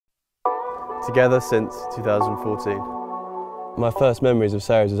Together since 2014. My first memories of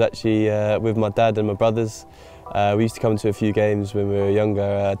Saracens was actually with my dad and my brothers. We used to come to a few games when we were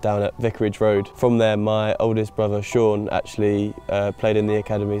younger down at Vicarage Road. From there, my oldest brother Sean actually played in the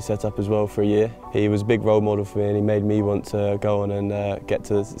academy, set up as well for a year. He was a big role model for me and he made me want to go on and get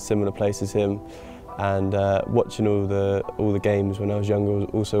to a similar place as him. And watching all the games when I was younger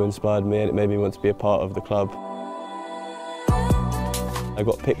also inspired me and it made me want to be a part of the club. I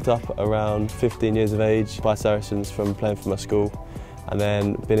got picked up around 15 years of age by Saracens from playing for my school and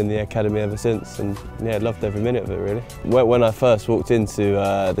then been in the academy ever since and yeah, loved every minute of it really. When I first walked into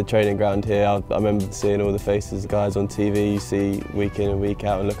the training ground here, I remember seeing all the faces, guys on TV you see week in and week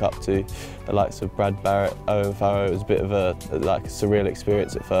out and look up to, the likes of Brad Barrett, Owen Farrow. It was a bit of a surreal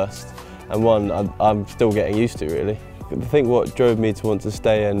experience at first and one I'm still getting used to really. I think what drove me to want to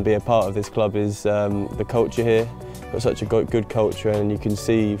stay and be a part of this club is the culture here. We've got such a good culture and you can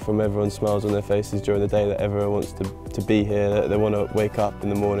see from everyone's smiles on their faces during the day that everyone wants to be here, that they want to wake up in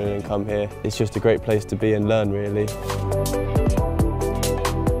the morning and come here. It's just a great place to be and learn really.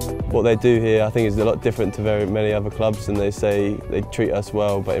 What they do here I think is a lot different to very many other clubs, and they say they treat us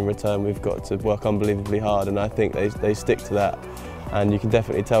well but in return we've got to work unbelievably hard, and I think they stick to that. And you can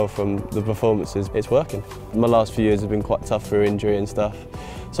definitely tell from the performances it's working. My last few years have been quite tough through injury and stuff,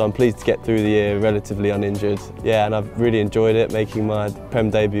 so I'm pleased to get through the year relatively uninjured. Yeah, and I've really enjoyed it. Making my Prem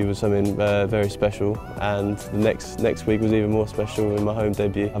debut was something very special, and the next week was even more special in my home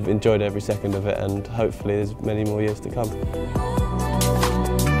debut. I've enjoyed every second of it and hopefully there's many more years to come.